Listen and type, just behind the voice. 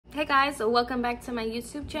Hey guys, so welcome back to my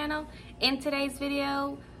YouTube channel. In today's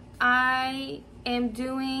video, I am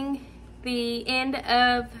doing the end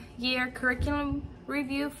of year curriculum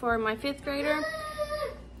review for my 5th grader.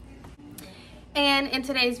 And in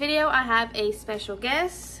today's video, I have a special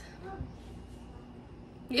guest.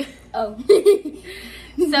 Oh.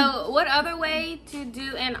 So what other way to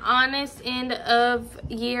do an honest end of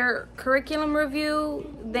year curriculum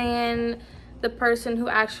review than the person who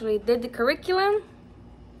actually did the curriculum?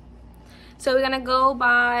 So we're gonna go one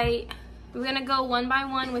by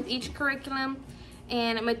one with each curriculum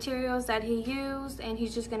and materials that he used, and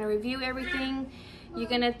he's just gonna review everything. You're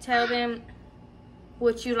gonna tell them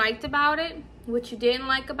what you liked about it, what you didn't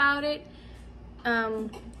like about it,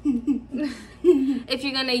 if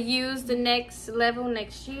you're gonna use the next level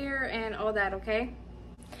next year and all that, okay?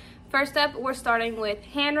 First up, we're starting with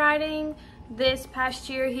handwriting. This past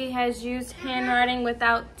year, he has used handwriting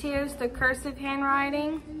without tears, the cursive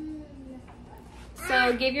handwriting.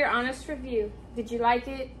 So give your honest review. Did you like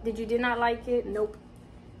it? Did you not like it? Nope.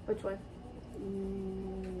 Which one?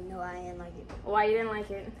 No, I didn't like it. Why you didn't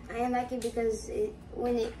like it? I didn't like it because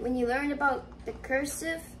when you learn about the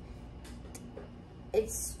cursive,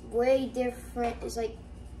 it's way different. It's like,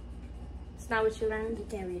 It's not what you learned? you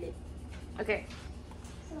can't read it. Okay.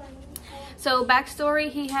 So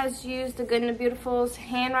backstory, he has used the Good and the Beautiful's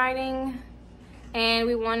handwriting, and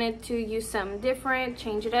we wanted to use something different,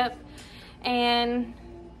 change it up. And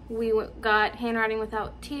we got handwriting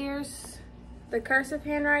without tears, the cursive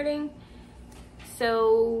handwriting.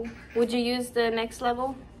 So would you use the next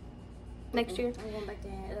level next year? I'm going back to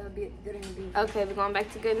Good and the Beautiful. Okay, we're going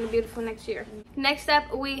back to Good and the Beautiful next year. Next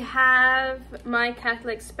up, we have My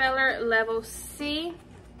Catholic Speller, level C.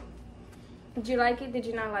 Did you like it? Did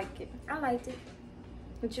you not like it? I liked it.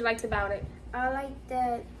 What you liked about it? I like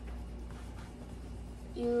that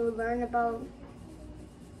you learn about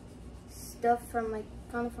stuff from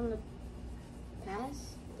kind of from the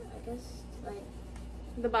past, I guess, like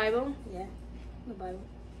The Bible? yeah, the Bible.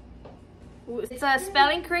 It's a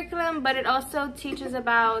spelling curriculum, but it also teaches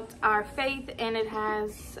about our faith, and it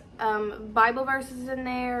has Bible verses in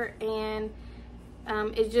there, and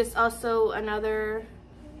it's just also another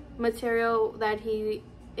material that he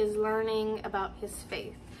is learning about his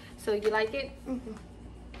faith. So you like it? Mm-hmm.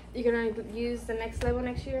 You're gonna use the next level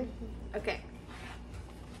next year? Okay.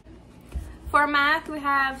 For math, we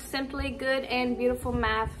have Simply Good and Beautiful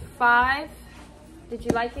Math 5. Did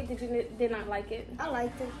you like it? Did not like it? I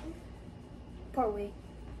liked it. Part way.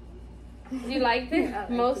 You liked it? I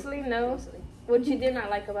liked Mostly? it. No? Mostly. What you did not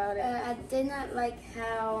like about it? I did not like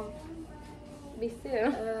how Be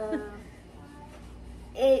still.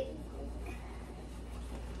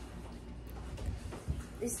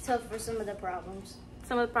 it's tough for some of the problems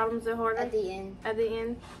Some of the problems are harder at the end. at the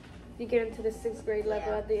end. You get into the 6th grade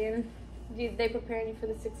level Yeah. at the end. They preparing you for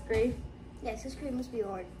the 6th grade. Yeah, 6th grade must be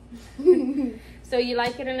hard. So you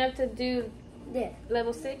like it enough to do Yeah.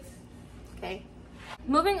 level 6? Okay.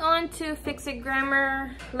 Moving on to Fix It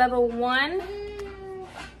Grammar level 1.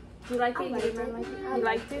 You like it? I liked You did not it. like it? I You liked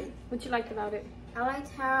liked it? it. What you liked about it? I liked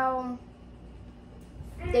how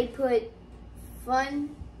they put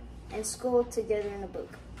fun and school together in a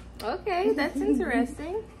book. Okay, that's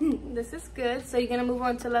interesting. This is good. So you're gonna move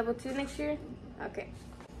on to level 2 next year? Okay.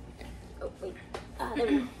 Oh, wait. There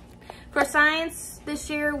we go. For science this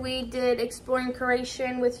year, we did Exploring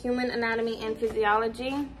Creation with Human Anatomy and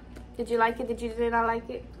Physiology. Did you like it? Did not like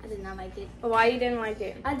it? I did not like it. Why you didn't like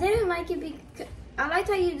it? I didn't like it because I liked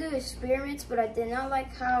how you do experiments, but I did not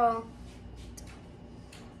like how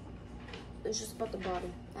it's just about the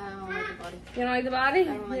body. I don't like the body. You don't like the body? I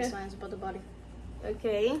don't like science about the body.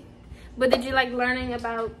 Okay. But did you like learning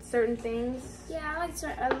about certain things? Yeah, I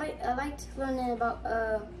liked learning about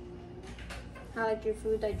how like your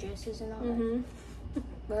food digests and all that.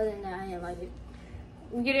 But other than that, I didn't like it.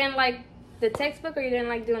 You didn't like the textbook, or you didn't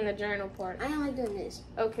like doing the journal part? I didn't like doing this.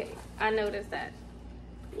 Okay, I noticed that.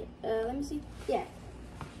 Yeah, let me see. Yeah,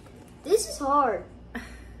 this is hard.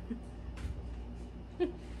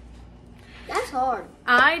 That's hard.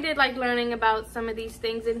 I did like learning about some of these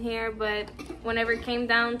things in here, but whenever it came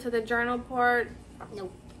down to the journal part,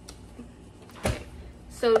 Nope,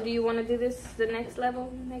 so do you want to do this the next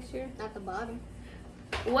level next year? not the body.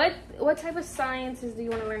 What type of sciences do you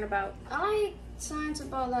want to learn about? I like science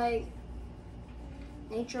about like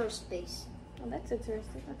nature or space. Oh, that's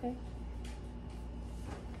interesting. Okay.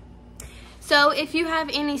 So if you have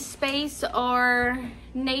any space or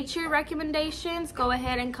nature recommendations, go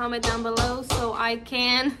ahead and comment down below so I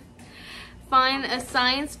can find a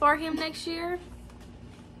science for him next year.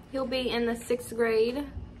 He'll be in the 6th grade,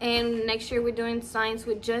 and next year we're doing science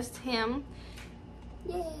with just him.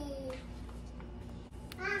 Yay!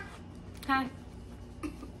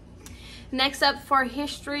 Next up for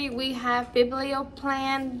history, we have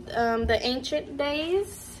Biblioplan, the ancient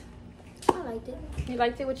days. I liked it. You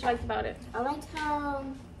liked it? What you liked about it? I liked how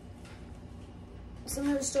some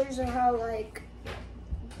of the stories are how like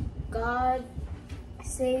God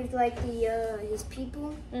saved like the his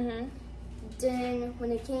people. Mm-hmm. Then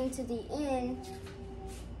when it came to the end,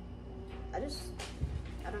 I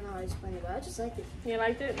don't know how to explain it, but I just liked it. You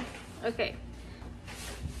liked it? Okay.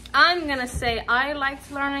 I'm gonna say I liked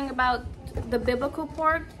learning about the biblical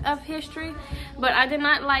part of history, but I did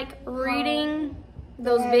not like reading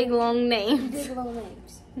those big long names. Big long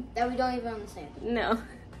names that we don't even understand. No.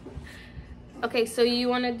 Okay, so you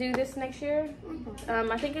want to do this next year?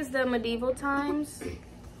 Mm-hmm. I think it's the medieval times.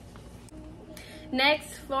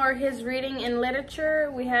 Next, for his reading and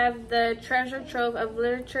literature, we have the Treasure Trove of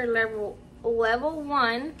Literature level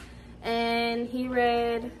 1, and he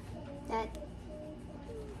read That.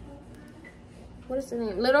 What is the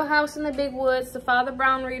name? Little House in the Big Woods, The Father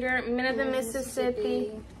Brown Reader, Men of the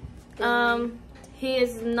Mississippi. He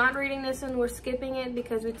is not reading this one. We're skipping it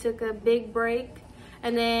because we took a big break.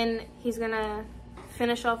 And then he's going to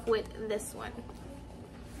finish off with this one.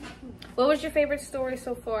 What was your favorite story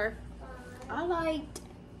so far? I liked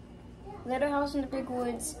Little House in the Big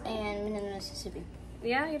Woods and Men in the Mississippi.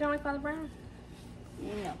 Yeah? You don't like Father Brown?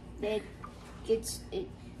 No. It.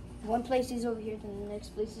 One place is over here, then the next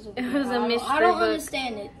place is over here. It was a mystery I don't book.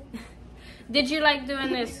 understand it. Did you like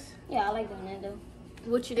doing this? Yeah, I like doing it though.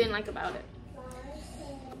 What you didn't like about it?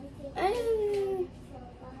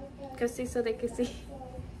 Cause see so they can see.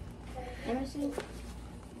 Let me see.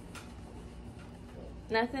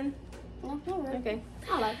 Nothing? No, not really. Okay.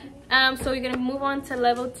 I like it. So we're gonna move on to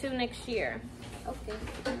level 2 next year. Okay.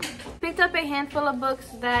 Picked up a handful of books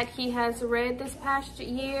that he has read this past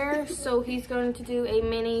year, so he's going to do a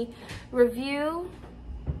mini review.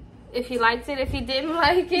 If he liked it, if he didn't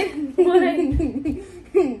like it,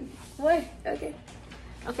 what? Okay.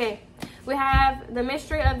 Okay, we have The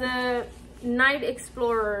Mystery of the Night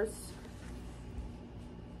Explorers.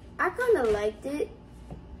 I kind of liked it.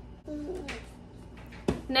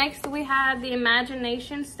 Next, we have The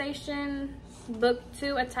Imagination Station, Book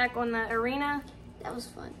 2, Attack on the Arena. That was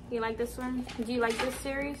fun. You like this one? Do you like this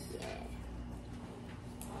series? Yeah.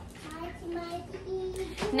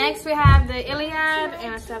 Next, we have The Iliad,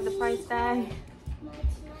 and I still have the price tag.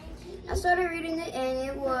 I started reading it and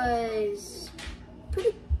it was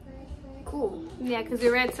pretty cool. Yeah, because we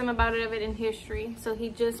read some about it in history. So he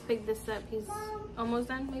just picked this up. He's almost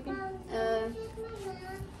done, maybe?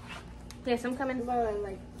 Yes, I'm coming. About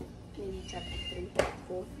like maybe chapter 3,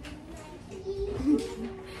 4.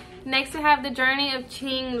 Next, we have The Journey of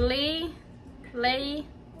Ching Li. I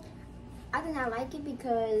did not like it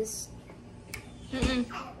because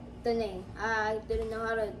the name. I didn't know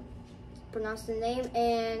how to pronounce the name,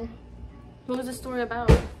 and What was the story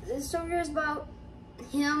about? the story is about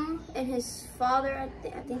him and his father. I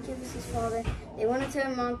think it was his father. They went into a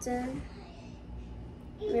mountain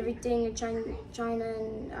and everything in China,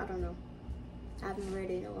 and I don't know. I haven't read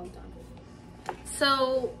it in a long time.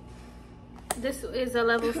 So, this is a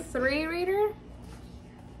level 3 reader.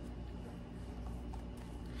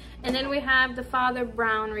 And then we have the Father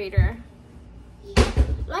Brown reader.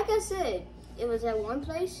 Like I said, it was at one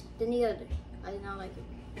place, then the other. I did not like it.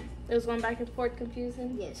 It was going back and forth,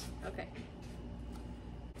 confusing? Yes. Okay.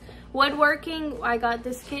 Woodworking, I got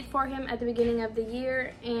this kit for him at the beginning of the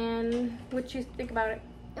year. And what you think about it?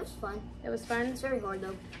 It was fun. It was fun? It's very hard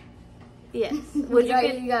though. Yes. You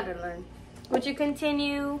gotta learn. Would you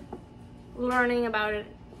continue learning about it?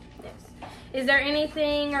 Yes. Is there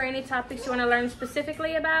anything or any topics you want to learn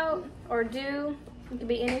specifically about or do? It could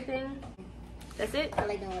be anything. That's it? I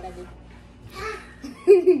like doing what I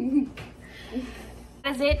do.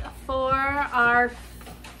 That's it for our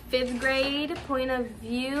 5th grade point of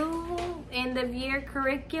view end of year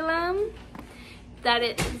curriculum. That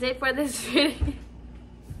is it for this video.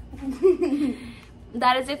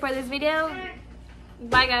 That is it for this video.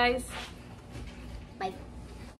 Bye guys.